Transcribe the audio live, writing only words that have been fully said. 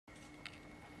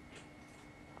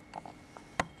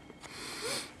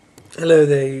Hello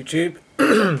there, YouTube.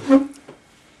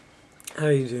 How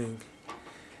are you doing?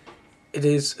 It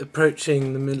is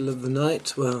approaching the middle of the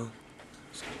night, well,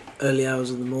 early hours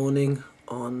of the morning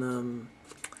on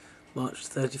March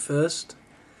 31st,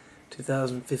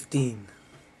 2015.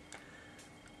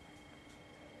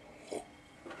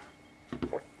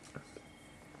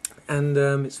 And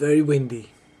it's very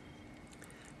windy.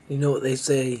 You know what they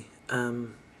say,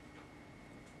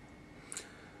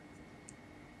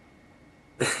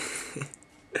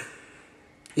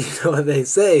 you know what they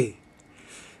say,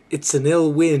 it's an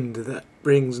ill wind that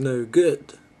brings no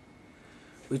good,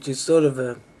 which is sort of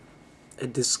a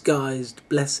disguised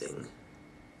blessing.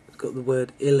 It's got the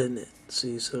word ill in it, so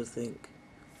you sort of think,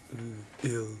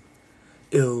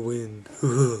 ill wind.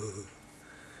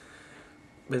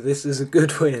 But this is a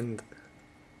good wind.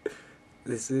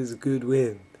 This is a good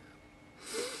wind.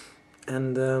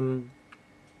 And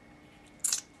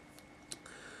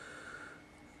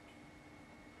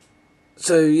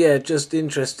so yeah, just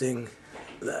interesting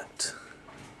that.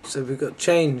 So we've got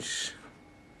change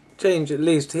at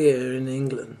least here in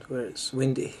England where it's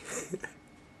windy.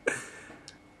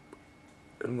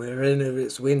 And wherever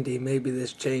it's windy, maybe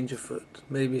there's change afoot.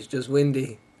 Maybe it's just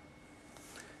windy.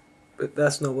 But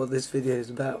that's not what this video is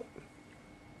about.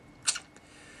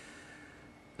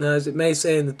 Now, as it may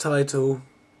say in the title,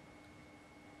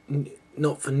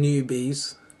 not for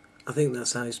newbies. I think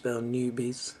that's how you spell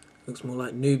newbies. Looks more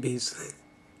like Nubies.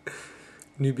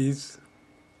 Nubies.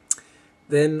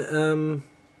 Then,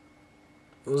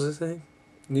 what was I saying?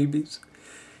 Nubies?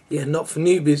 Yeah, not for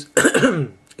newbies.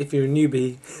 If you're a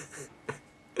newbie,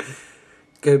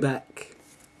 go back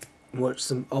and watch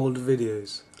some older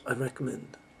videos. I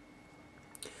recommend.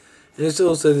 And it's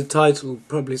also, the title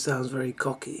probably sounds very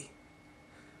cocky.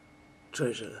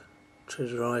 Treasure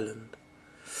Island.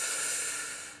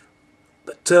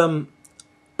 But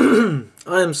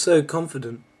I am so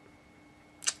confident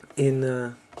in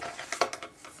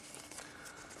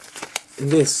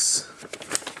this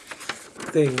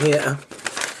thing here.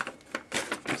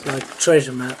 It's like a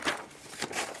treasure map,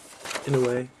 in a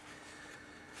way.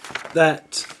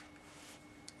 That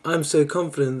I'm so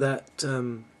confident that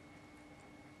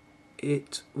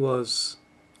it was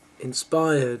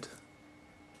inspired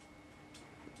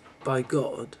by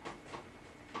God,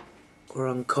 or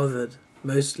uncovered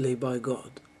mostly by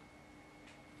God.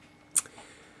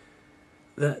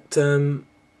 That I'm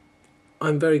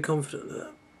very confident of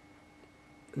that.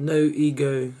 No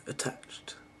ego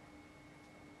attached.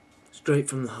 Straight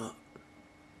from the heart.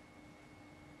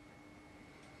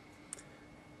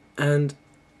 And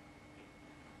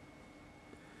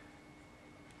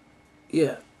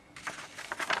yeah.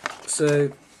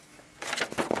 So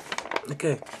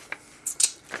okay.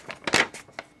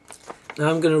 Now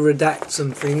I'm going to redact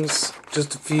some things,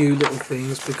 just a few little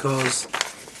things, because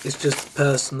it's just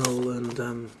personal,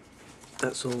 and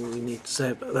that's all we need to say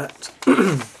about that.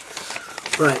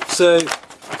 Right, so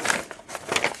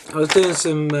I was doing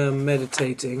some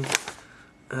meditating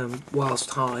whilst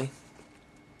high,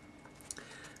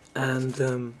 and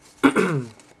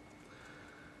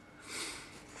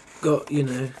got,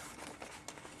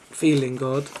 feeling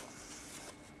God,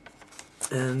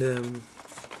 and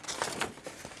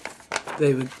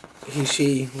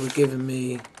she were giving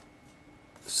me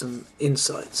some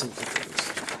insights into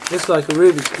things. It's like a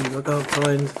Rubik's Cube, I can't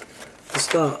find the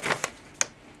start.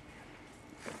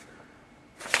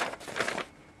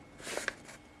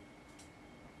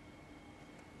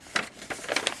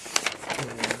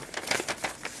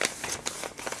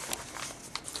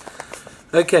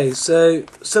 Okay, so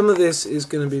some of this is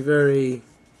going to be very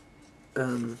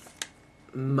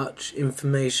much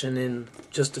information in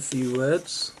just a few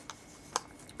words.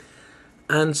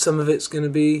 And some of it's going to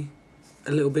be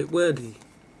a little bit wordy.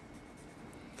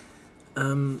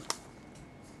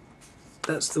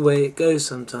 That's the way it goes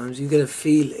sometimes. You get a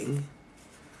feeling.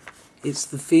 It's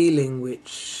the feeling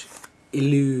which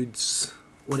eludes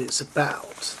what it's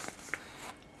about.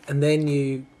 And then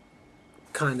you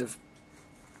kind of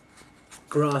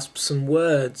grasp some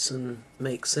words and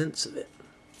make sense of it.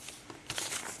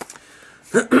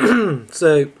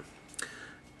 So,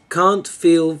 can't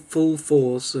feel full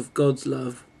force of God's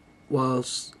love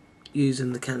whilst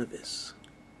using the cannabis.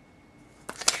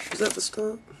 Is that the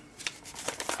start?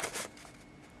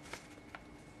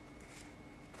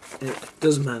 It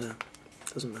doesn't matter.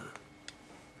 Doesn't matter.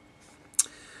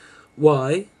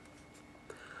 Why?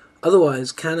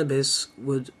 Otherwise, cannabis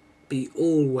would be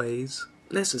always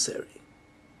necessary.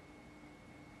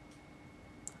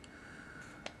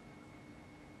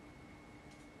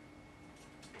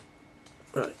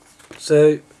 Right.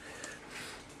 So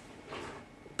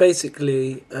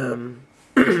basically,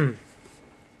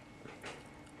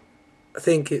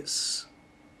 think it's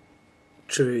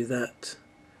true that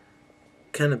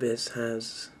cannabis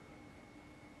has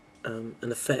an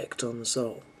effect on the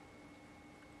soul,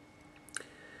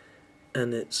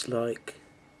 and it's like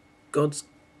God's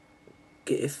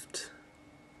gift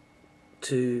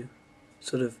to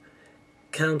sort of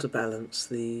counterbalance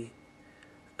the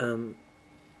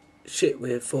shit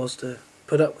we're forced to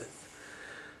put up with.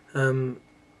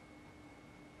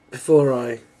 Before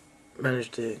I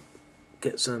managed to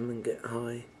get some and get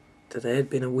high today, it had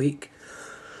been a week,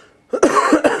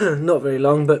 not very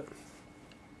long, but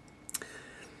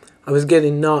I was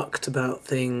getting knocked about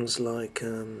things like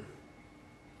the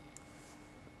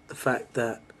fact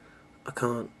that I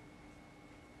can't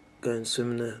go and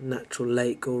swim in a natural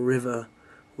lake or river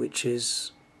which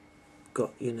is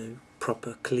got,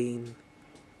 proper clean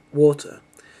water.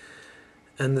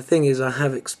 And the thing is, I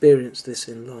have experienced this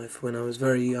in life. When I was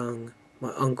very young,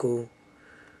 my uncle,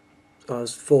 I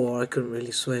was 4, I couldn't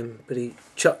really swim, but he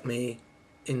chucked me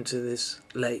into this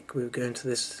lake. We were going to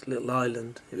this little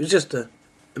island. It was just a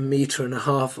metre and a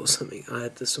half or something I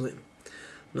had to swim,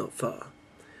 not far.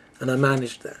 And I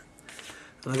managed that.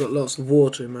 And I got lots of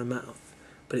water in my mouth,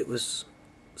 but it was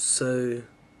so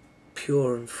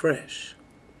pure and fresh.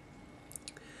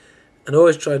 And I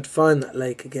always tried to find that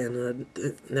lake again, and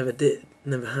I never did,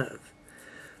 never have.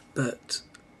 But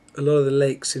a lot of the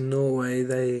lakes in Norway,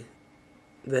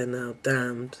 they're now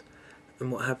dammed,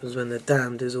 and what happens when they're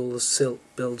dammed is all the silt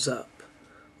builds up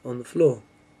on the floor.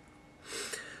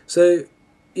 So,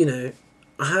 I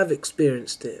have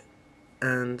experienced it,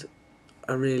 and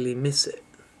I really miss it,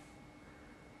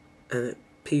 and it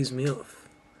pees me off.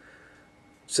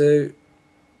 So,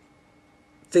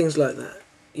 things like that,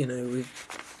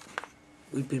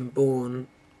 we've been born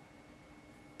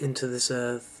into this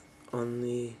earth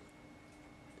in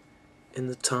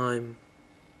the time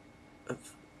of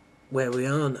where we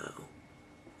are now,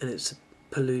 and it's a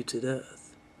polluted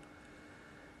earth.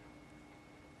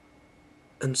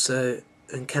 And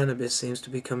cannabis seems to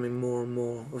be becoming more and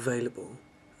more available,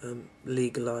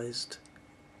 legalized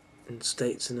in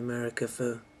states in America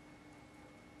for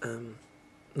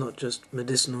not just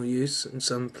medicinal use in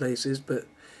some places, but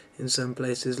in some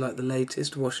places like the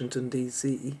latest, Washington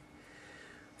DC,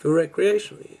 for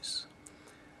recreational use.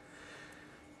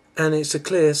 And it's a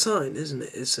clear sign, isn't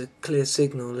it? It's a clear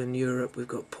signal. In Europe we've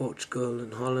got Portugal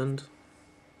and Holland.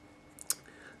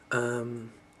 Other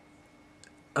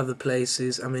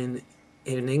places, in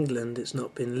England it's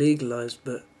not been legalised,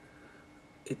 but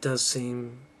it does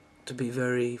seem to be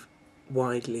very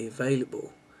widely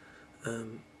available.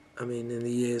 In the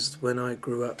years when I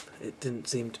grew up it didn't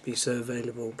seem to be so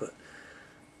available, but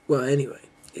anyway,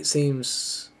 it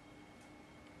seems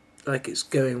like it's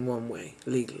going one way,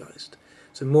 legalised.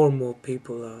 So more and more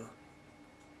people are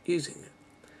using it.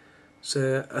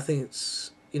 So I think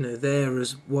it's, there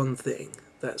is one thing,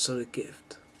 that sort of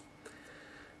gift.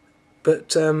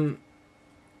 But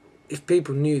if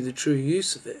people knew the true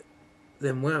use of it,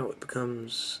 then wow, it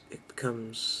becomes a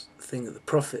thing of the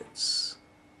prophets.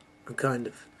 I'm kind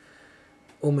of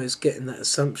almost getting that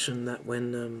assumption that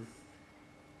when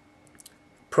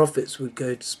prophets would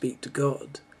go to speak to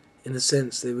God, in a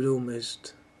sense they would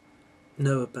almost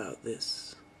know about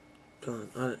this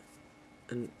plant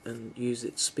and use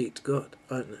it to speak to God.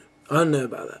 I don't know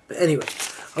about that, but anyway,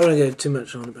 I don't want to go too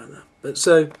much on about that. But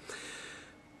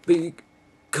you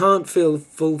can't feel the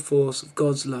full force of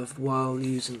God's love while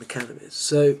using the cannabis.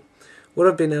 So what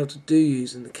I've been able to do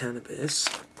using the cannabis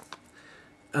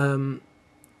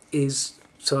is,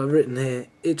 so I've written here,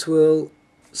 it will.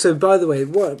 So by the way,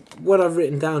 what I've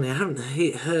written down here, I haven't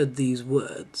heard these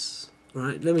words,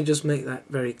 right? Let me just make that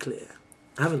very clear.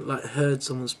 I haven't heard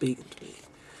someone speaking to me,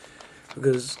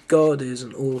 because God is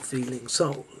an all-feeling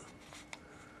soul.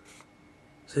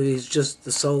 So He's just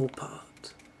the soul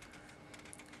part.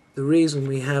 The reason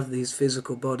we have these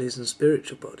physical bodies and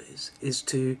spiritual bodies is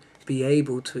to be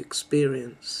able to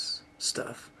experience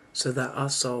stuff, so that our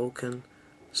soul can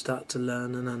start to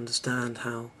learn and understand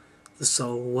how the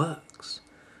soul works.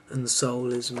 And the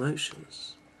soul is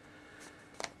emotions.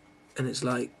 And it's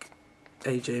like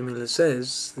A.J. Miller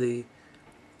says, the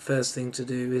first thing to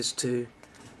do is to,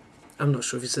 I'm not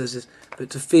sure if he says this, but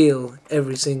to feel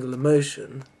every single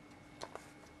emotion,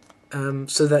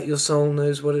 so that your soul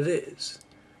knows what it is.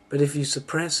 But if you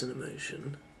suppress an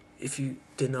emotion, if you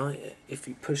deny it, if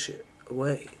you push it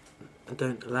away and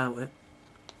don't allow it,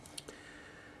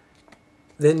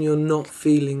 then you're not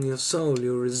feeling your soul,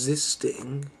 you're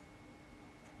resisting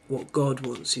what God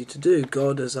wants you to do.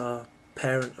 God, as our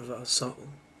parent of our soul,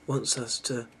 wants us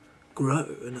to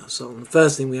grow in our soul. And the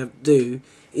first thing we have to do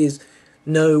is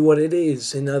know what it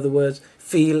is. In other words,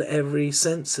 feel every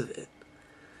sense of it.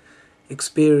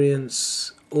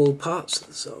 experience all parts of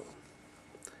the soul.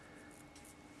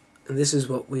 And this is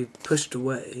what we pushed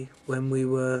away when we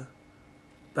were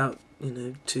about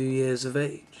 2 years of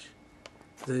age.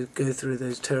 They go through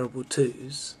those terrible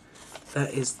twos.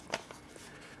 That is,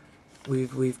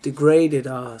 we've degraded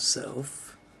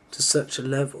ourselves to such a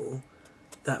level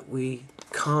that we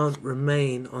can't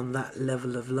remain on that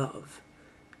level of love.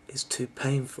 It's too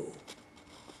painful.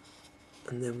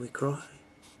 And then we cry.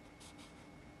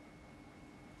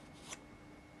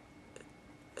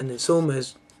 And it's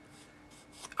almost,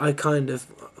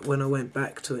 when I went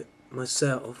back to it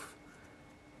myself,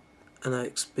 and I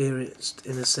experienced,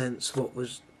 in a sense, what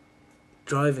was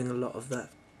driving a lot of that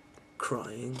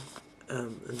crying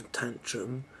and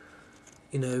tantrum,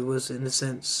 was, in a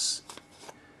sense,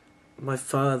 my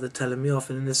father telling me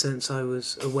off, and in a sense I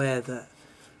was aware that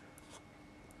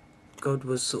God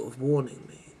was sort of warning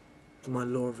me, my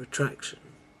law of attraction.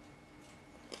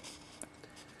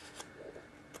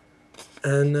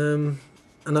 And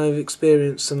I've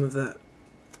experienced some of that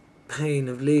pain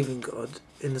of leaving God,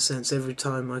 in a sense, every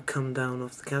time I come down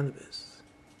off the cannabis.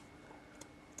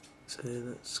 So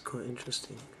that's quite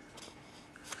interesting.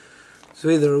 So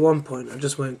either at one point I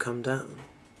just won't come down,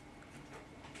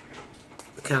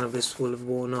 the cannabis will have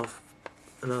worn off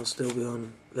and I'll still be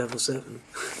on level 7.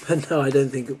 But no, I don't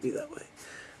think it'll be that way.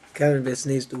 Cannabis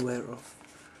needs to wear off.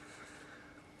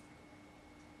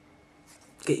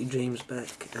 Get your dreams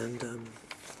back, and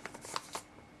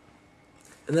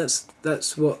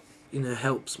that's what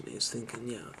helps me, is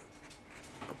thinking,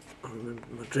 I remember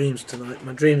my dreams tonight.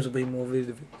 My dreams will be more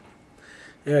vivid.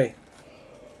 Anyway,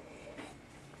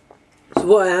 so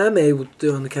what I am able to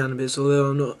do on the cannabis, although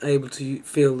I'm not able to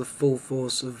feel the full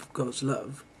force of God's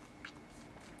love,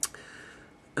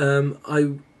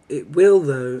 it will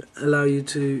though allow you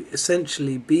to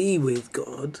essentially be with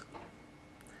God,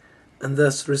 and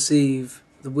thus receive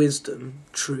the wisdom,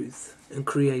 truth, and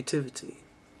creativity.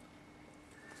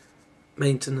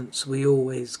 Maintenance we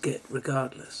always get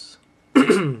regardless.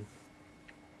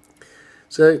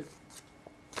 So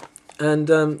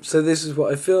this is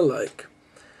what I feel like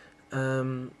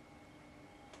when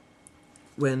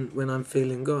I'm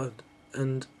feeling God,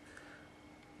 and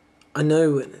I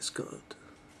know when it's God.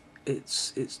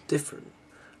 It's different.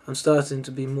 I'm starting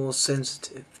to be more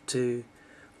sensitive to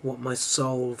what my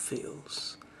soul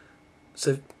feels.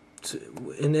 So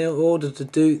in order to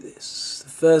do this, the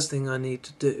first thing I need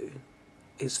to do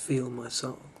is feel my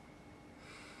soul,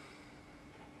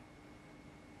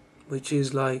 which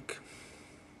is like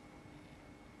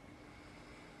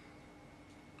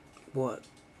what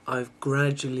I've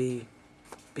gradually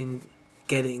been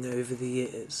getting over the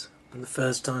years. And the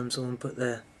first time someone put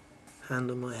their hand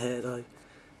on my head,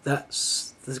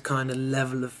 that's the kind of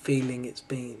level of feeling it's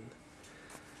been.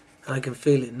 I can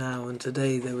feel it now, and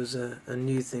today there was a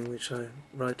new thing which I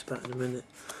write about in a minute.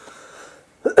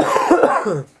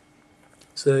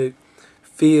 So,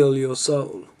 feel your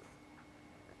soul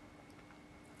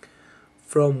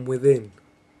from within,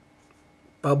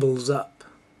 bubbles up.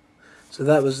 So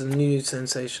that was the new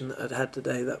sensation that I'd had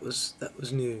today. That was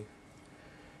new.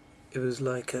 It was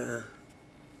like I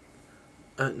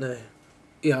don't know.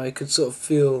 Yeah, I could sort of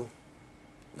feel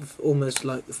almost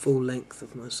like the full length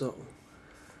of my soul,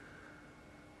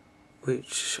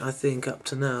 which I think up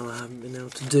to now I haven't been able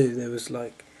to do. There was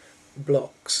like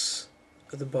blocks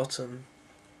at the bottom.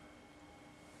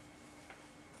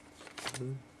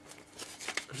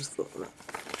 I just thought of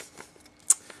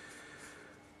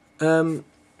that.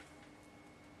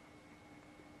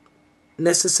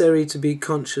 Necessary to be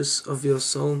conscious of your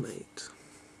soulmate,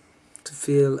 to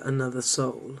feel another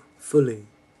soul fully,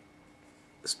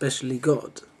 especially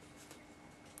God.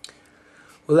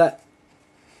 Well,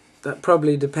 that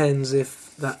probably depends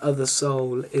if that other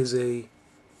soul is a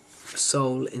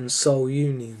soul in soul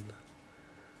union.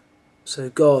 So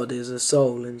God is a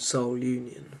soul in soul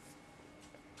union.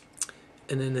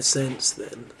 And in a sense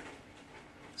then,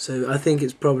 so I think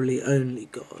it's probably only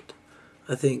God.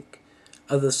 I think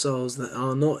other souls that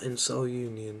are not in soul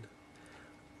union,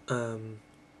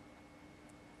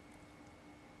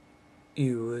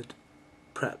 you would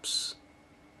perhaps,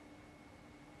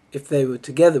 if they were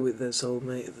together with their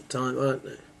soulmate at the time, I don't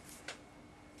know.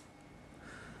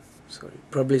 Sorry,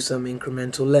 probably some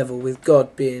incremental level. With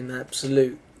God being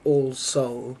absolute, all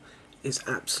soul is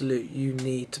absolute. You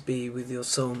need to be with your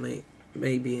soulmate,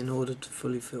 maybe in order to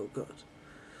fully feel God.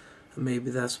 And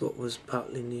maybe that's what was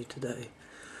partly new today.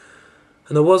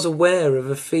 And I was aware of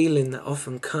a feeling that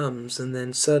often comes, and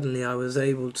then suddenly I was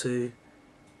able to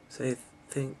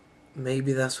think,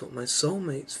 maybe that's what my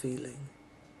soulmate's feeling.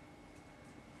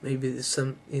 maybe there's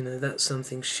some, that's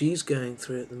something she's going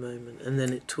through at the moment. And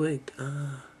then it twigged.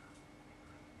 Ah.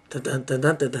 Dun, dun, dun,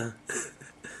 dun, dun, dun.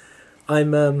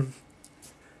 I'm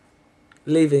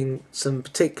leaving some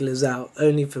particulars out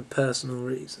only for personal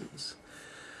reasons.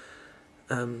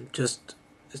 Just,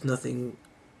 there's nothing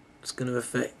that's going to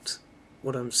affect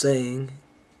what I'm saying,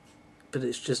 but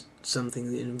it's just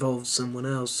something that involves someone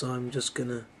else, so I'm just going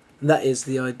to... That is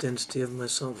the identity of my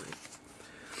soulmate.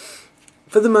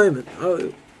 For the moment.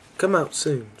 I'll come out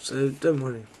soon, so don't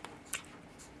worry.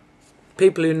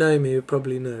 People who know me will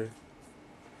probably know.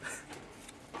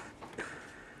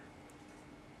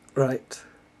 Right.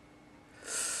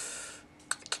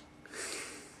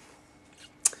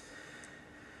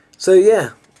 So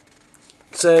yeah.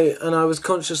 And I was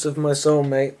conscious of my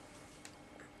soulmate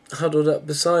huddled up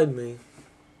beside me.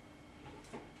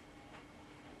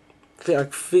 I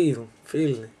could feel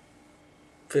I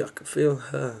could feel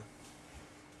her.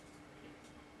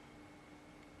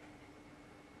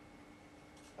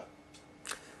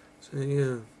 So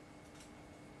yeah.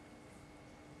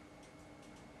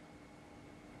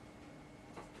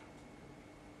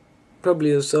 Probably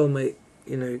your soulmate,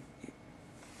 you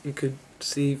could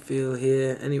see, feel,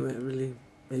 hear anywhere really.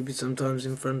 Maybe sometimes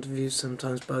in front of you,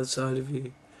 sometimes by the side of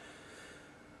you.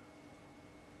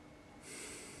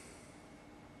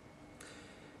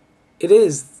 It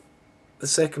is the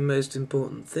second most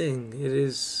important thing. It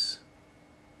is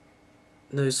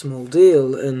no small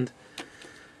deal, and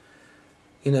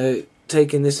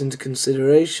taking this into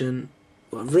consideration,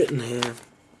 what I've written here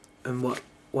and what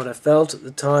I felt at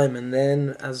the time, and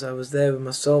then as I was there with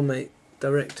my soulmate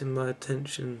directing my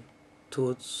attention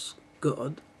towards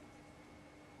God,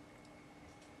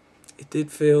 it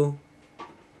did feel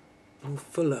more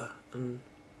fuller and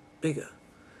bigger.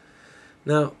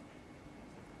 Now,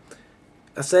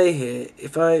 I say here,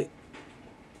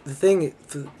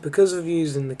 because of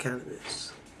using the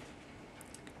cannabis,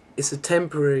 it's a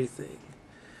temporary thing.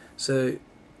 So,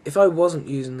 if I wasn't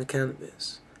using the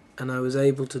cannabis and I was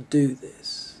able to do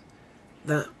this,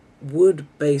 that would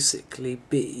basically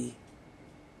be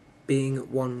being at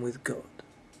one with God.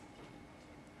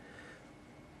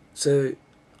 So,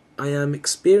 I am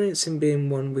experiencing being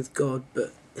one with God,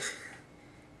 but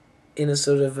in a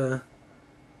sort of a,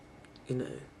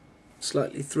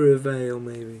 slightly through a veil,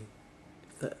 maybe.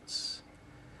 But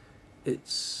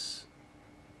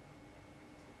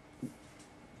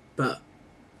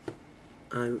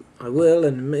I will,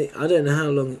 and I don't know how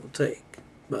long it will take,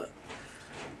 but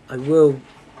I will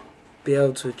be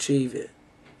able to achieve it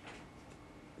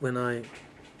when I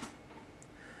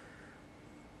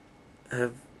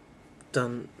have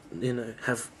done,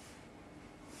 have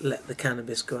let the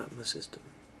cannabis go out of my system.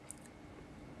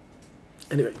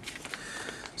 Anyway,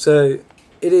 so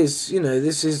it is,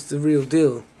 this is the real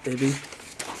deal, baby.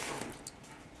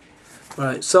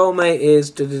 Right, soulmate is,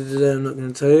 I'm not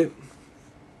going to tell you.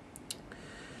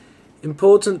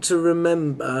 Important to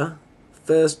remember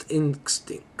first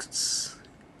instincts,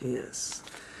 yes,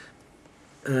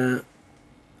 are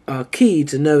key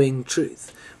to knowing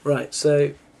truth. Right,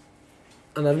 so,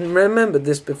 and I've remembered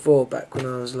this before, back when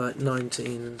I was like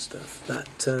 19 and stuff, that,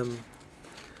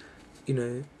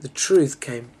 the truth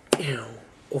came,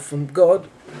 or from God,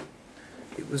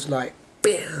 it was like,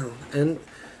 and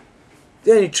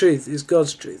the only truth is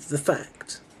God's truth, the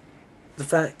fact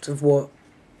of what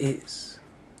is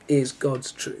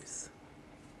God's truth,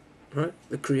 right?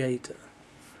 The Creator,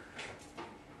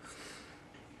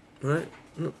 right?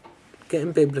 Not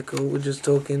getting biblical, we're just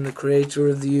talking the Creator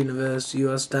of the universe. You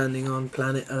are standing on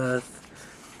planet Earth,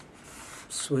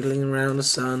 swiggling around the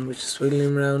sun, which is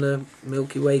swiggling around a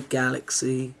Milky Way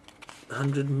galaxy,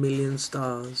 100 million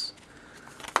stars,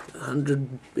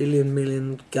 100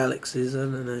 billion galaxies, I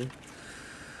don't know.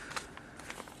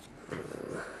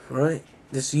 Right?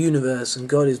 This universe, and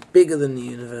God is bigger than the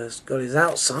universe. God is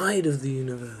outside of the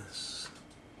universe.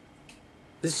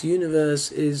 This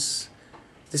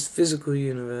physical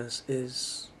universe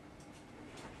is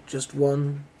just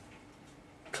one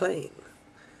plane.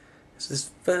 It's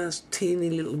this first teeny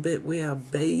little bit. We are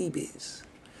babies.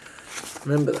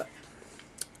 Remember that.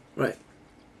 Right.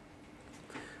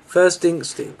 First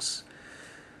instincts.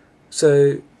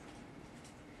 So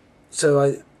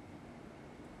I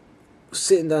was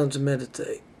sitting down to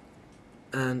meditate,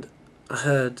 and I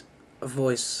heard a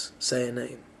voice say a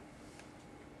name.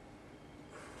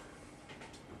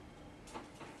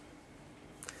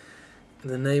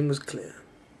 And the name was clear.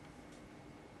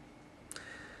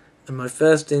 And my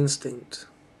first instinct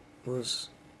was,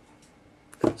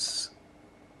 it's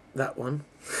that one.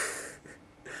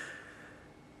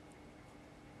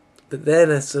 But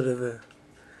then a sort of a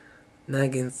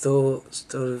nagging thought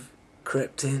sort of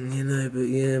crept in, you know, but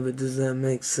yeah, but does that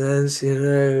make sense? You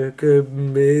know, it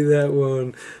couldn't be that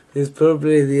one. It's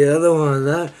probably the other one,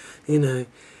 that, you know.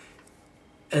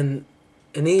 And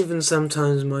even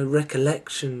sometimes my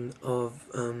recollection of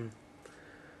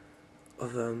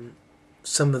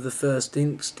some of the first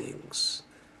instincts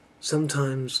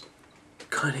sometimes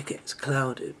kind of gets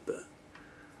clouded, but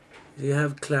you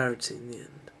have clarity in the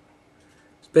end,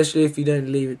 especially if you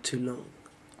don't leave it too long,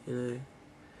 you know.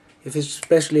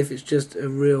 Especially if it's just a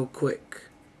real quick,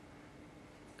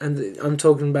 and I'm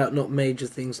talking about not major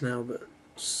things now, but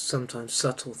sometimes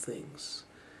subtle things.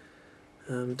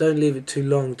 Don't leave it too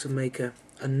long to make a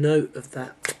note of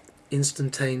that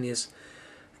instantaneous,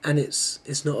 and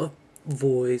it's not a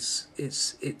voice.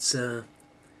 It's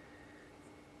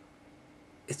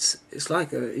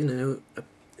like a, you know,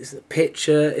 it's a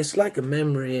picture. It's like a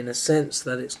memory in a sense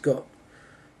that it's got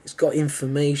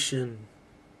information.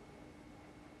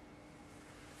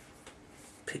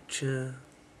 Picture.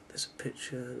 There's a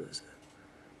picture. There's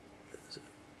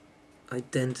a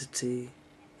identity.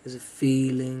 There's a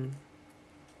feeling.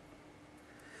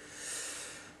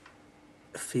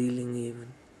 A feeling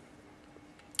even.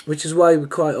 Which is why we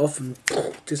quite often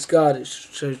discard it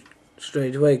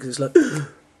straight away, because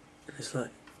it's like,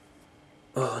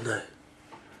 oh no.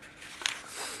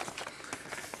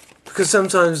 Because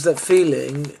sometimes that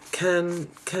feeling can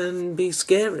be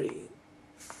scary,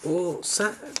 or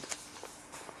sad,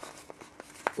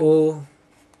 or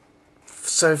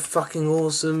so fucking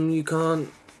awesome you can't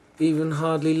even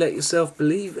hardly let yourself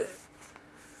believe it.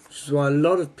 Which is why a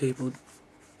lot of people,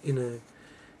 you know,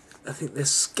 I think they're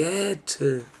scared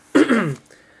to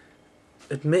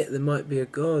admit there might be a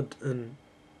God, and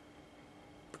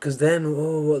because then,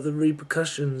 oh, what are the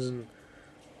repercussions? And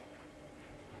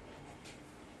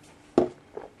it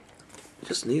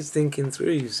just needs thinking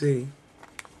through, you see.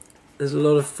 There's a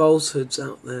lot of falsehoods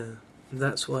out there, and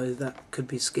that's why that could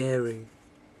be scary.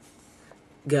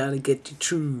 Gotta get your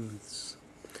truths.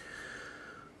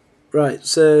 Right,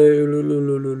 so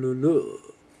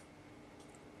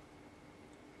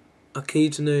a key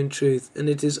to knowing truth, and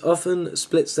it is often a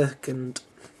split second.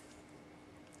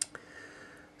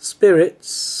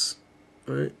 Spirits,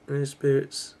 right? No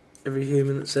spirits. Every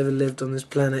human that's ever lived on this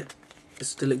planet is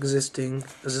still existing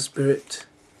as a spirit,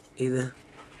 either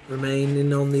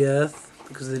remaining on the earth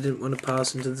because they didn't want to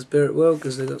pass into the spirit world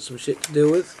because they got some shit to deal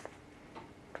with,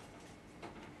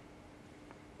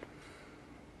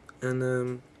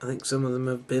 and I think some of them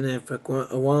have been here for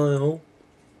quite a while,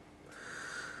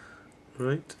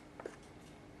 right?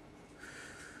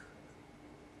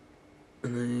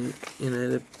 And they, you know,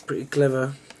 they're pretty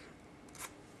clever.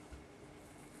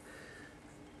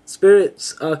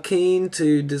 Spirits are keen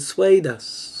to dissuade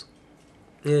us.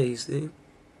 Yeah, you see.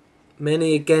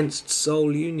 Many against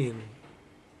soul union.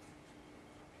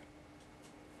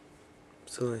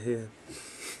 So I hear.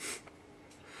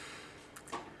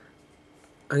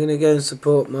 I'm going to go and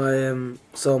support my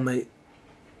soulmate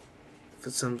for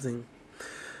something.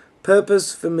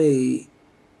 Purpose for me.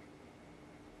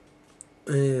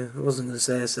 Yeah, I wasn't going to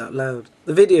say this out loud.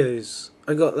 The videos.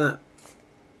 I got that.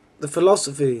 The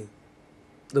philosophy.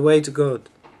 The way to God.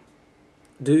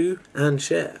 Do and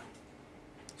share.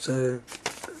 So,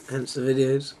 hence the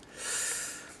videos.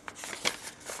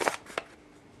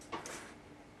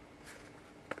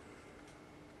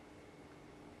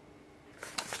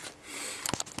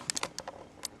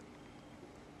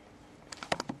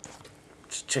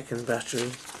 Just checking the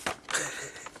battery.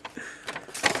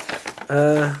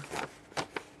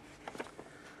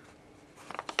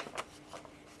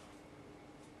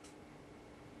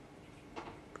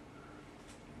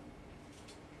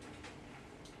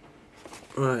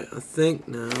 Right, I think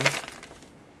now.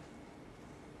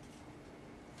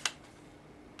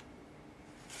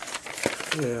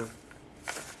 Yeah.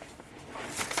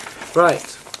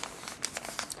 Right.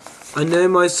 I know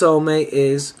my soulmate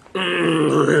is.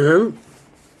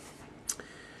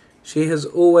 She has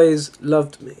always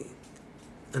loved me,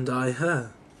 and I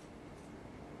her.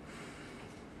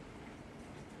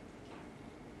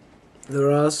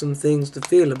 There are some things to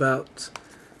feel about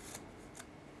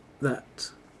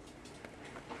that.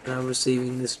 Now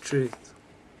receiving this truth.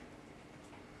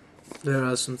 There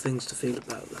are some things to feel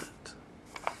about that.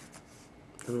 I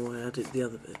don't know why I added the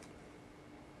other bit.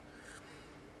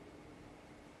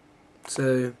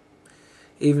 So,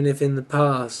 even if in the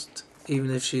past,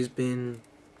 even if she's been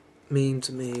mean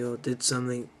to me or did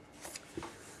something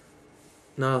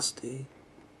nasty,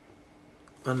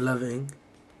 unloving,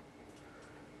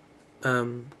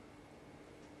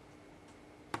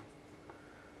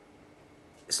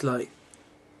 it's like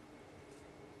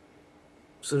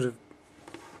sort of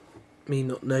me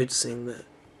not noticing that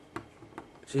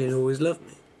She had always loved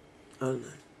me. I don't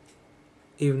know.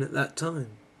 Even at that time.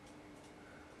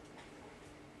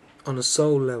 On a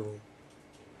soul level.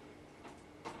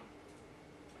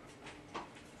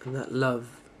 And that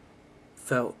love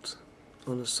felt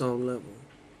on a soul level.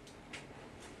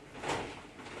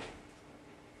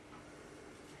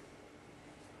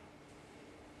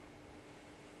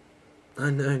 I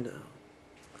know now.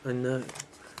 I know.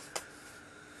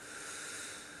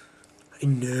 I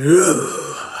know.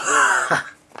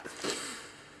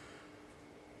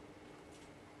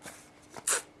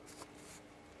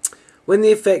 When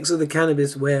the effects of the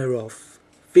cannabis wear off,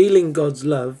 feeling God's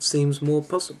love seems more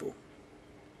possible.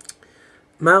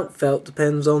 Amount felt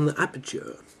depends on the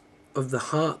aperture of the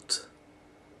heart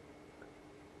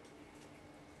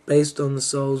based on the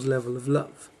soul's level of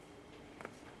love.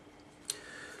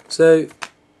 So,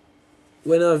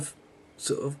 when I've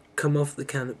sort of come off the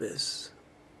cannabis,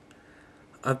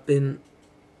 I've been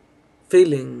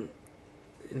feeling,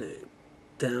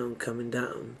 down, coming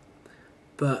down,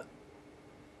 but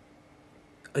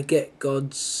I get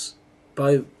God's,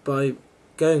 by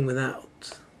going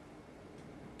without,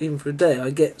 even for a day, I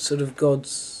get sort of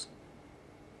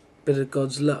bit of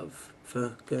God's love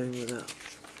for going without,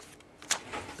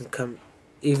 and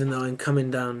even though I'm coming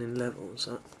down in levels,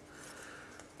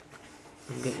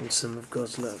 I'm getting some of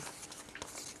God's love.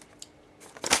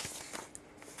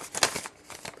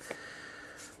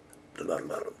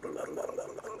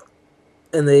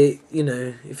 And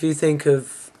if you think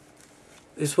of,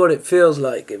 it's what it feels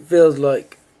like. It feels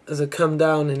like as I come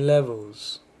down in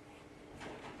levels,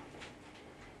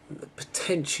 the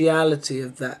potentiality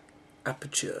of that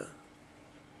aperture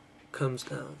comes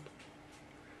down.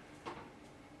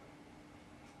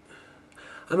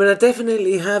 I mean, I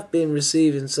definitely have been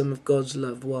receiving some of God's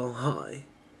love while high,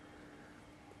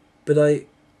 but I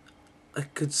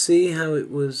could see how it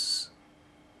was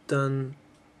done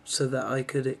so that I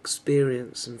could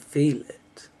experience and feel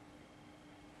it.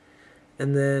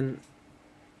 And then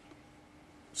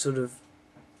sort of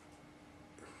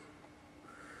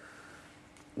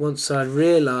once I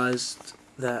realised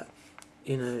that,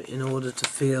 in order to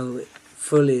feel it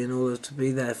fully, in order to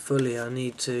be there fully, I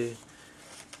need to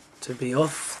be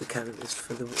off the cannabis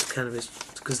for the cannabis,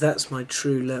 because that's my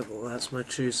true level, that's my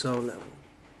true soul level.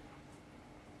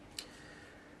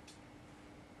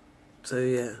 So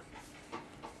yeah.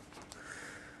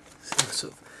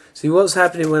 See, what's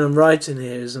happening when I'm writing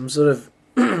here is I'm sort of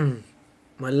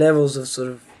my levels have sort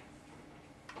of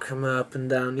come up and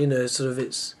down. Sort of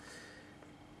it's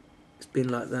been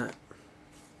like that.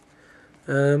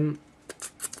 So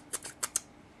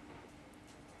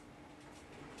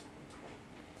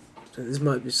this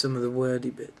might be some of the wordy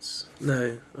bits.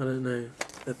 No, I don't know.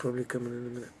 They're probably coming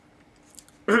in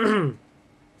a minute.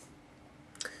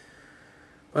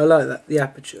 I like that, the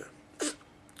aperture.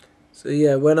 So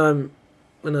yeah, when I'm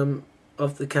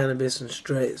off the cannabis and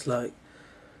straight, it's like,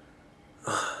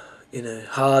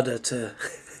 harder to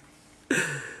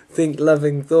think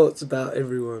loving thoughts about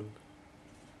everyone.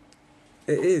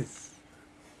 It is.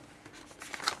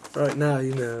 Right now, I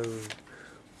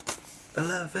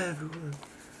love everyone.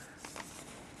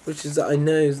 Which is that I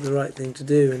know is the right thing to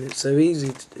do, and it's so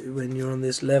easy to do when you're on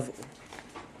this level.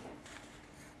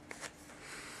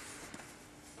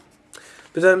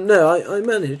 But no, I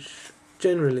manage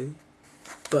generally,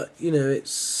 but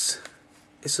it's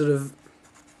sort of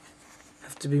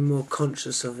have to be more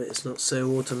conscious of it. It's not so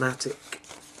automatic.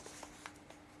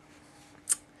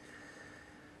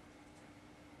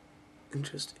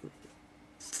 Interesting.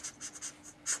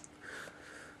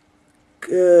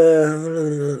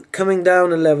 Coming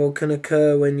down a level can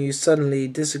occur when you suddenly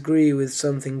disagree with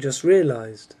something just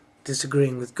realised,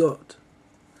 disagreeing with God.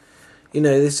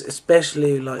 This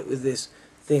especially like with this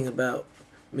thing about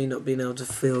me not being able to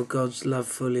feel God's love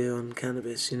fully on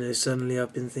cannabis. Suddenly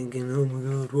I've been thinking, oh my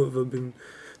God, what have I been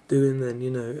doing then?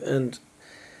 And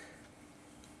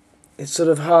it's sort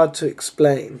of hard to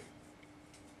explain.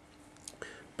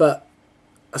 But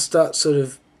I start sort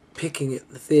of picking at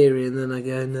the theory, and then I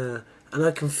go, no. And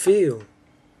I can feel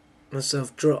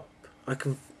myself drop.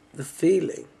 The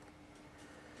feeling.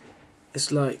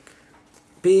 It's like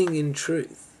being in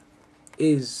truth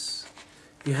is,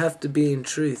 you have to be in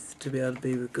truth to be able to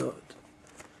be with God.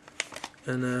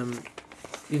 And,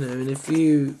 and if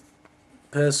you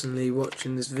personally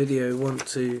watching this video want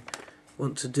to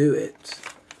do it,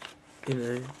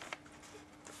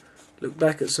 look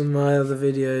back at some of my other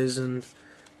videos and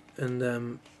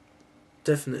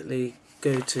definitely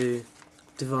go to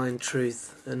Divine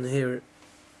Truth and hear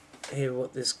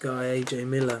what this guy A.J.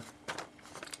 Miller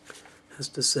has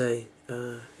to say,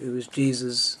 who was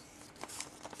Jesus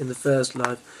in the first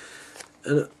life.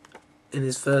 And in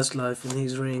his first life, and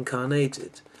he's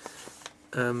reincarnated.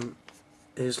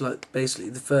 He was like basically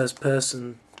the first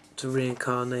person to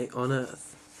reincarnate on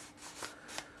Earth.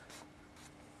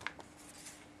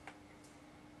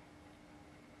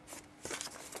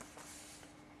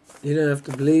 You don't have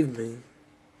to believe me,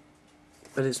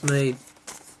 but it's made,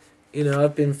 you know,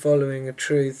 I've been following a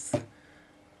truth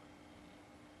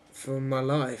for my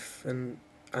life, and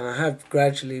I have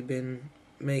gradually been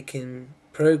making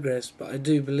progress, but I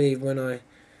do believe when I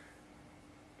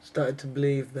started to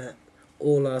believe that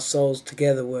all our souls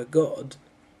together were God,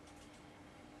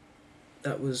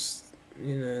 that was,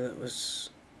 you know, that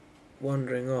was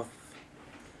wandering off.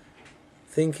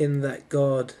 Thinking that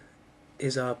God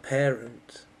is our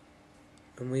parent,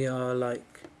 and we are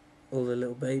like all the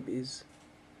little babies,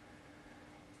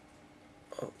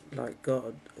 like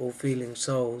God, all feeling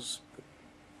souls,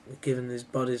 given these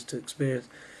bodies to experience.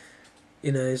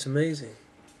 You know, it's amazing.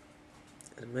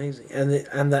 It's amazing, and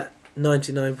that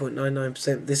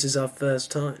 99.99%. This is our first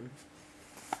time.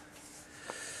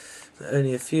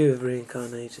 Only a few have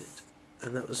reincarnated,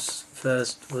 and that was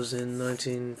in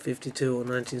 1952 or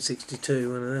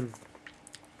 1962. One of them.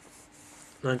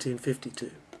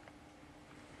 1952.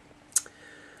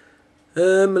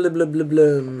 Blah, blah, blah,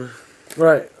 blah.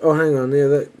 Right. Oh, hang on.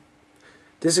 Yeah,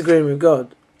 disagreeing with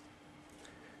God.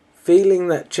 Feeling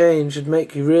that change should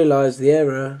make you realise the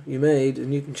error you made,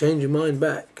 and you can change your mind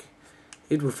back.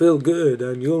 It will feel good,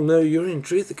 and you'll know you're in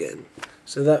truth again.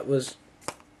 So that was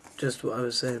just what I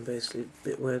was saying, basically, a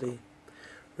bit wordy.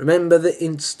 Remember the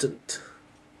instant.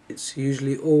 It's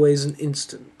usually always an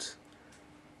instant.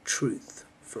 Truth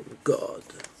from God.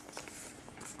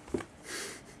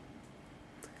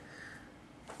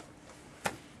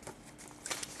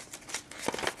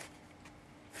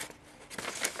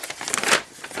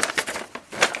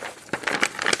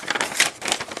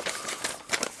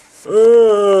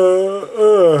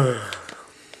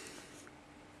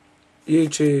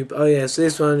 YouTube. Oh yes,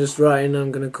 this one I'm just writing.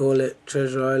 I'm going to call it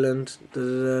Treasure Island.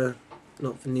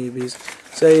 Not for newbies.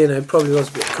 So, you know, probably was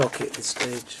a bit cocky at this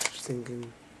stage. Just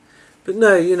thinking. But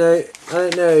no, you know, I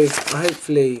don't know.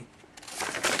 Hopefully,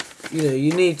 you know,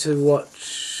 you need to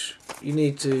watch. You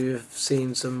need to have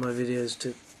seen some of my videos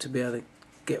to be able to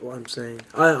get what I'm saying.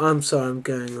 I'm sorry, I'm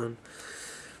going on.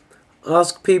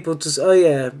 Ask people to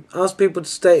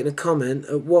state in a comment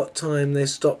at what time they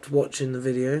stopped watching the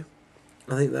video.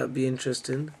 I think that would be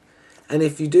interesting. And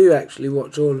if you do actually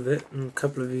watch all of it, and a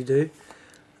couple of you do,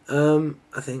 I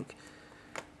think,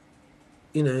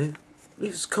 you know,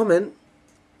 just comment,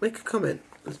 make a comment.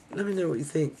 Let me know what you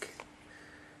think.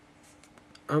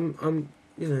 You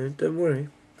know, don't worry.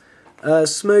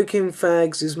 Smoking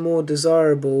fags is more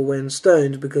desirable when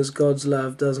stoned because God's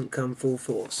love doesn't come full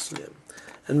force. Yeah.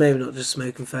 And maybe not just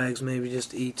smoking fags, maybe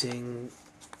just eating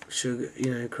sugar,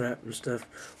 you know, crap and stuff.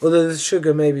 Although the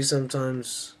sugar maybe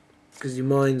sometimes, because your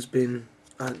mind's been,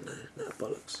 I don't know, no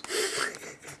bollocks.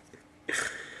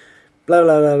 Blah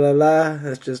blah blah blah blah.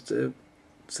 That's just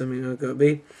something I've got to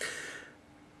be.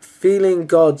 Feeling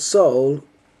God's soul.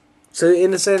 So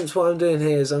in a sense, what I'm doing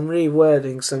here is I'm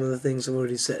rewording some of the things I've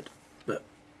already said. But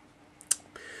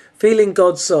feeling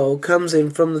God's soul comes in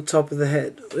from the top of the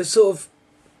head. It's sort of,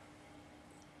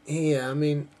 yeah, I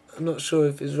mean, I'm not sure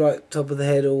if it's right top of the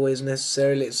head always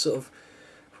necessarily. It's sort of,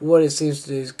 what it seems to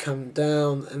do is come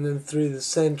down and then through the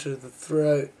centre of the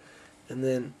throat and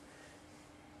then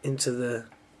into the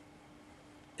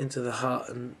heart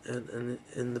and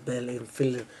in the belly and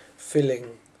filling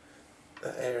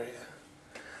that area.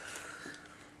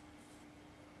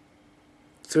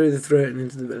 Through the throat and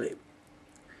into the belly.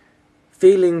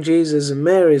 Feeling Jesus and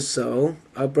Mary's soul,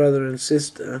 our brother and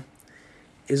sister,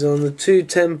 is on the two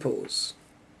temples.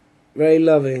 Very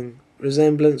loving,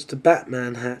 resemblance to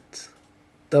Batman hat,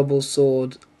 double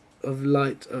sword of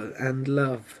light and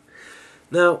love.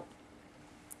 Now,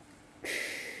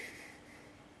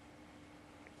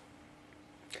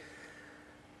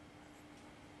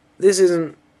 this is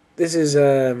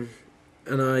a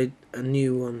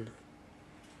new one,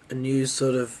 a new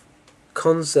sort of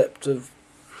concept of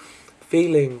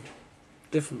feeling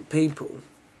different people,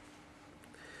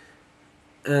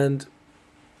 and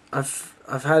I've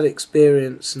had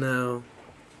experience now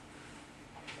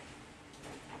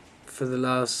for the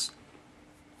last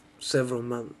several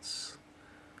months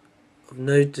of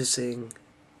noticing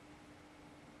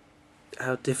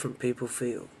how different people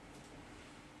feel,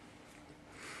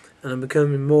 and I'm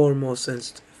becoming more and more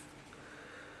sensitive.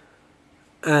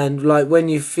 And like when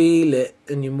you feel it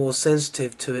and you're more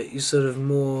sensitive to it, you sort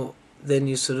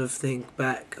of think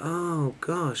back, oh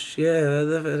gosh, yeah,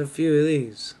 I've had a few of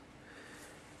these.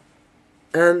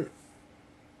 And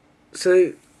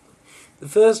so the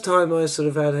first time I sort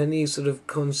of had any sort of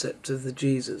concept of the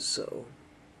Jesus soul,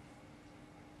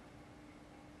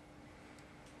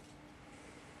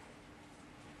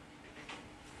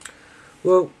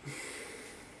 well,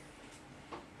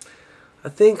 I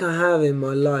think I have in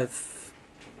my life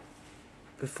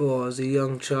before. I was a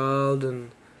young child,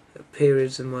 and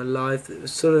periods in my life that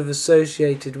was sort of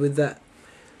associated with that,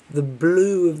 the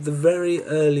blue of the very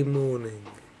early morning.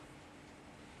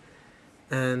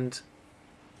 And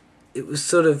it was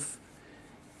sort of,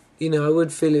 I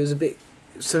would feel it was a bit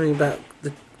something about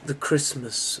the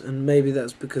Christmas, and maybe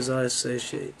that's because I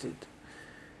associated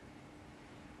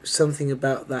something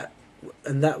about that,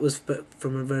 and that was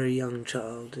from a very young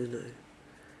child,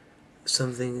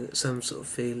 some sort of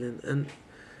feeling.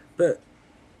 But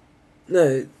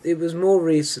no, it was more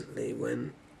recently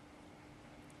when,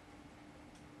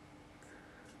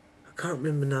 I can't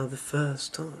remember now the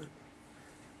first time.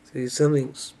 See,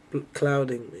 something's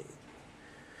clouding me.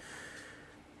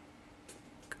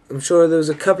 I'm sure there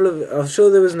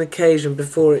was an occasion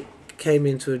before it came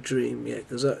into a dream,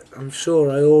 because I'm sure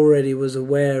I already was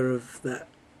aware of that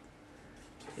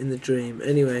in the dream.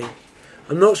 Anyway,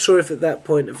 I'm not sure if at that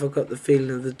point if I got the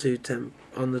feeling of the two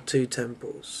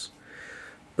temples,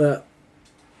 but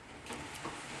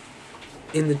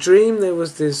in the dream there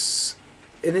was this,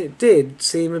 and it did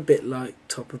seem a bit like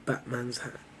top of Batman's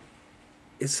hat.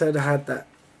 It sort of had that,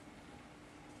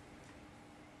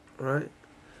 right?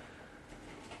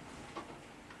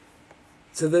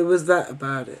 So there was that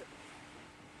about it.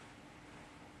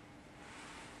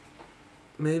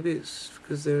 Maybe it's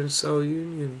because they're in soul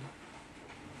union.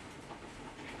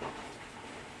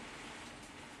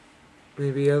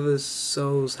 Maybe other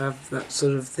souls have that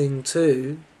sort of thing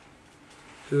too,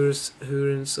 who are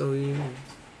in soul union.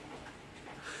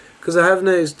 Because I have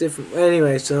noticed different.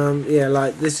 Anyway, so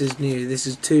like this is new. This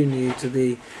is too new to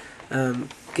be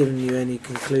giving you any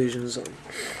conclusions on.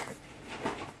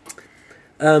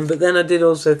 But then I did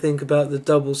also think about the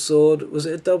double sword. Was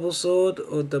it a double sword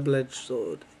or double-edged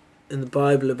sword in the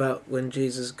Bible about when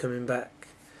Jesus is coming back?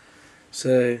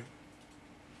 So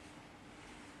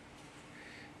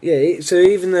yeah, so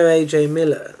even though A.J.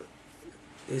 Miller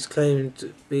is claiming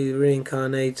to be the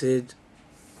reincarnated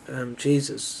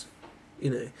Jesus,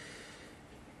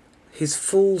 his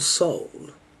full soul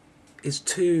is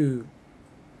too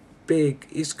big.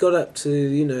 He's got up to,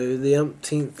 the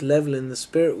umpteenth level in the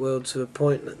spirit world to a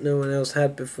point that no one else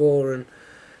had before, and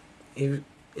he,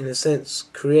 in a sense,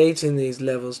 creating these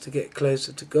levels to get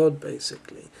closer to God,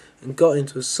 basically, and got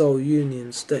into a soul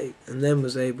union state, and then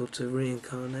was able to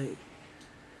reincarnate.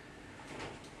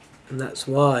 And that's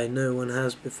why no one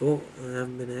has before. They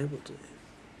haven't been able to.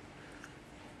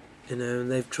 And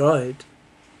they've tried.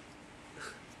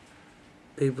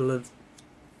 People have,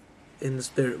 in the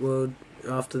spirit world,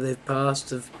 after they've passed,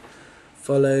 have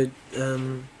followed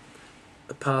a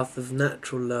path of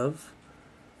natural love,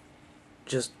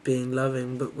 just being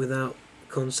loving, but without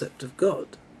concept of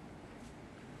God.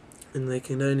 And they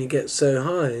can only get so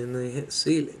high, and they hit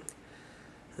ceiling.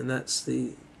 And that's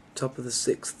the top of the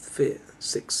sixth sphere.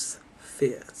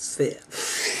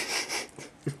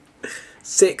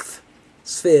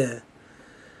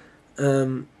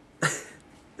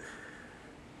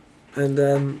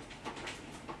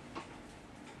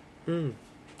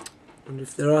 And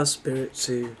if there are spirits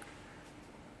who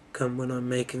come when I'm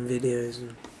making videos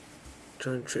and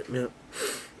try and trip me up,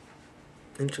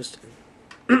 interesting.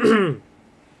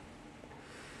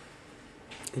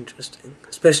 Interesting,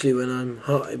 especially when I'm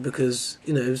high, because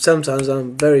sometimes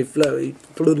I'm very flowy,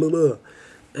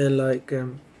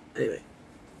 and anyway.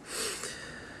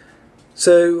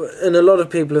 So, and a lot of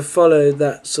people have followed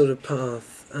that sort of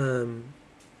path, and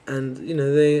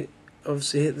they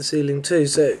obviously hit the ceiling too.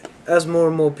 So as more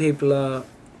and more people are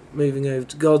moving over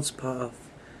to God's path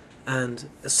and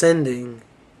ascending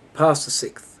past the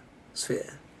sixth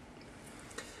sphere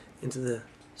into the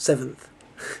seventh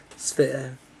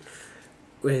sphere,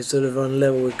 we're sort of on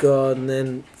level with God, and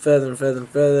then further and further and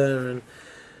further,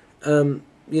 and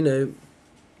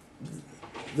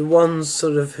the ones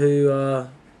sort of who are,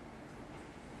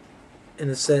 in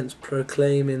a sense,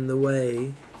 proclaiming the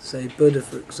way, say Buddha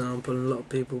for example, and a lot of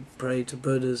people pray to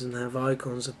Buddhas and have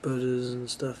icons of Buddhas and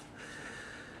stuff,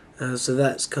 so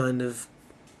that's kind of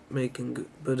making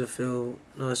Buddha feel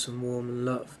nice and warm and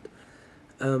loved.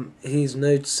 He's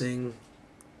noticing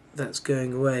that's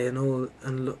going away, and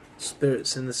look,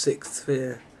 spirits in the sixth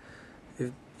sphere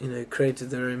who've created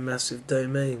their own massive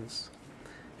domains,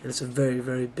 and it's a very,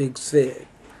 very big sphere.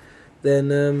 Then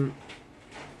they're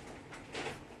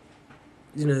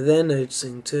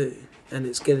noticing too, and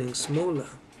it's getting smaller.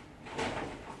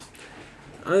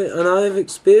 I've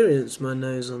experienced my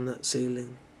nose on that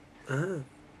ceiling. I have.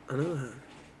 I know I have.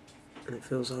 And it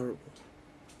feels horrible.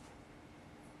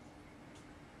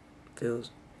 It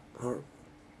feels horrible.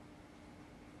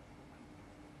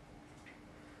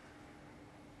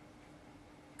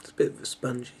 It's a bit of a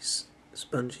spongy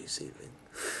ceiling.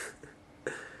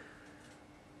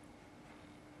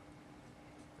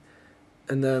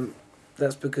 And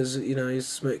that's because, I used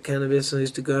to smoke cannabis and I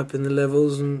used to go up in the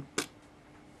levels and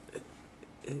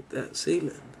hit that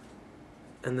ceiling.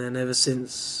 And then ever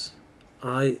since,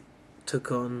 I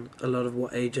took on a lot of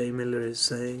what A.J. Miller is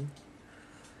saying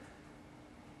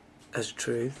as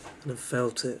truth, and I've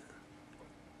felt it.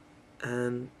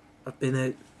 And I've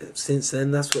been since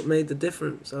then. That's what made the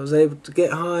difference. I was able to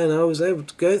get high, and I was able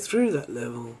to go through that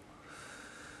level,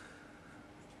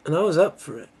 and I was up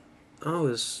for it. I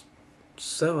was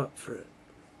so up for it.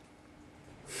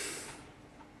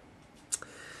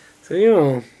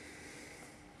 So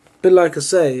but like I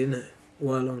say,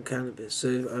 while on cannabis,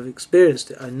 so I've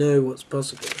experienced it. I know what's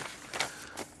possible.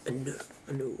 I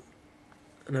know,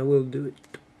 and I will do it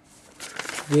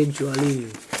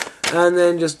eventually. And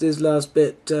then just this last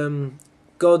bit,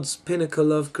 God's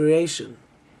pinnacle of creation,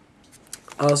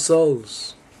 our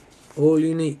souls, all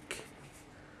unique,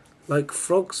 like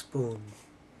frog spawn.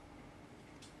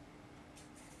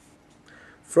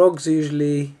 Frogs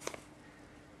usually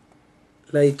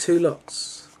lay 2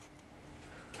 lots.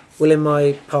 Well, in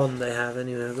my pond they have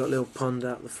anyway. I've got a little pond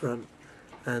out the front,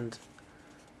 and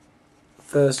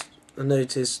first I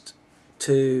noticed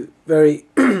 2 very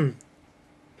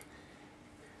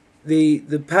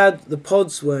the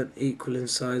pods weren't equal in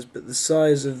size, but the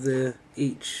size of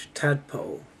each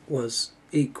tadpole was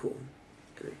equal.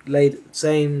 It laid at the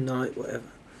same night, whatever.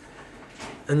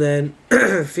 And then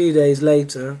a few days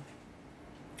later,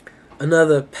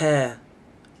 another pair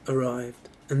arrived,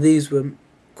 and these were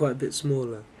quite a bit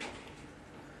smaller.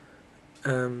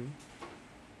 And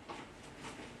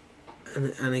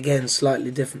again, slightly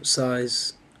different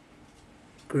size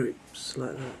groups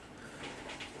like that.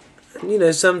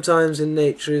 And sometimes in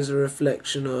nature is a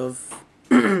reflection of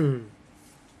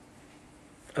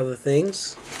other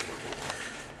things.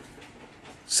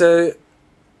 So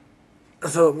I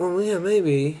thought, well, yeah,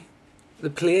 maybe the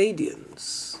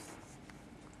Pleiadians.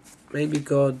 Maybe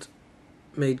God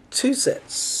made 2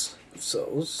 sets of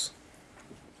souls,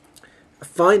 a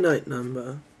finite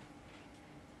number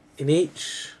in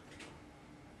each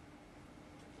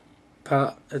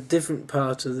part, a different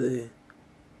part of the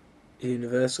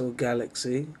universe or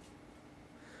galaxy,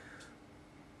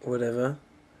 or whatever.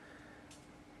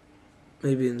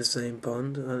 Maybe in the same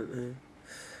pond, I don't know.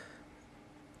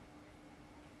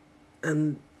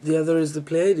 And the other is the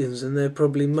Pleiadians, and they're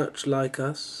probably much like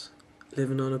us,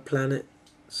 living on a planet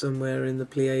somewhere in the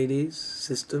Pleiades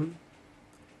system.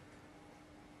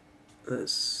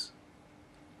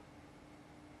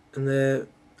 And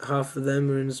half of them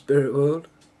are in the spirit world,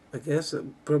 I guess,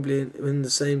 probably in the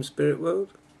same spirit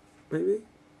world, maybe.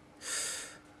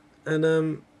 And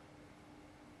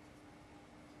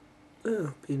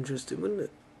it'd be interesting, wouldn't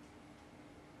it?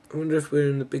 I wonder if we're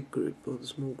in the big group or the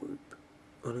small group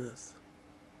on Earth.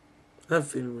 I have a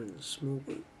feeling we're in the small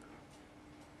group.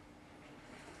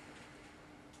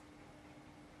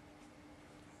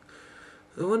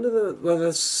 I wonder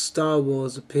whether Star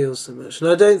Wars appeals so much. And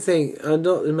I'm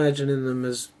not imagining them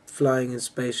as flying in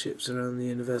spaceships around the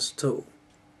universe at all.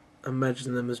 I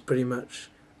imagine them as pretty much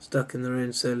stuck in their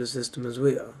own solar system as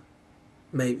we are.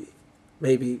 Maybe,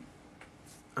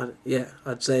 I'd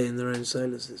say in their own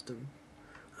solar system,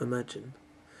 I imagine.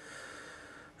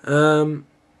 But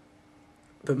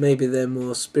maybe they're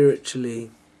more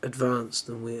spiritually advanced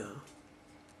than we are.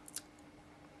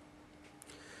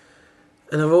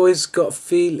 And I've always got a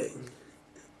feeling,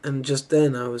 and just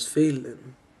then I was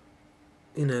feeling,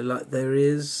 like there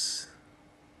is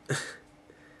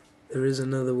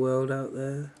another world out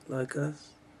there like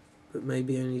us, but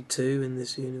maybe only 2 in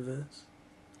this universe.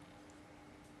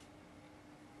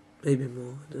 Maybe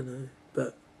more, I don't know.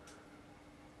 But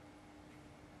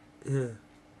yeah,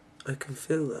 I can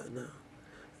feel that now.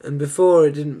 And before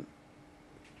I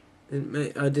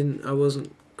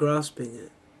wasn't grasping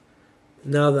it.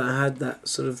 Now that I had that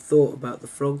sort of thought about the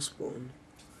frog spawn,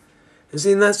 and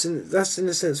see, that's in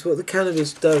a sense what the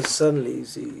cannabis does. Suddenly, you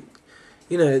see,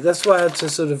 that's why I had to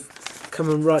sort of come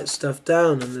and write stuff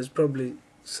down. And there's probably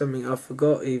something I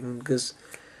forgot even, because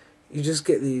you just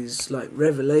get these like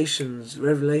revelations,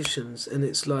 and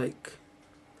it's like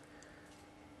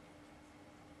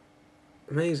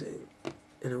amazing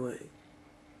in a way.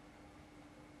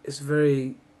 It's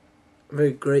very,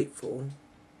 very grateful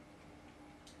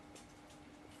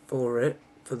for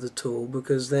the tool,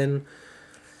 because then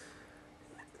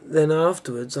then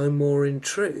afterwards I'm more in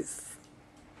truth.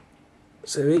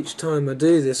 So each time I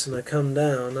do this and I come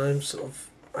down, I'm sort of,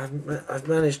 I've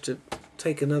managed to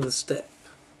take another step.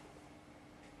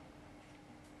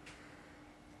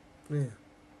 Yeah.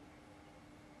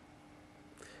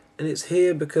 And it's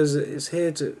here because it's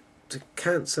here to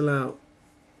cancel out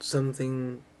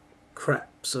something crap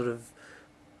sort of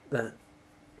that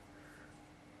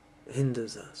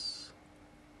hinders us.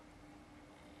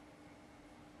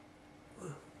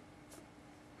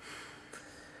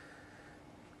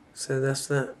 So that's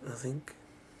that, I think.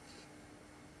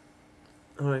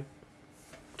 Alright.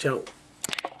 Ciao.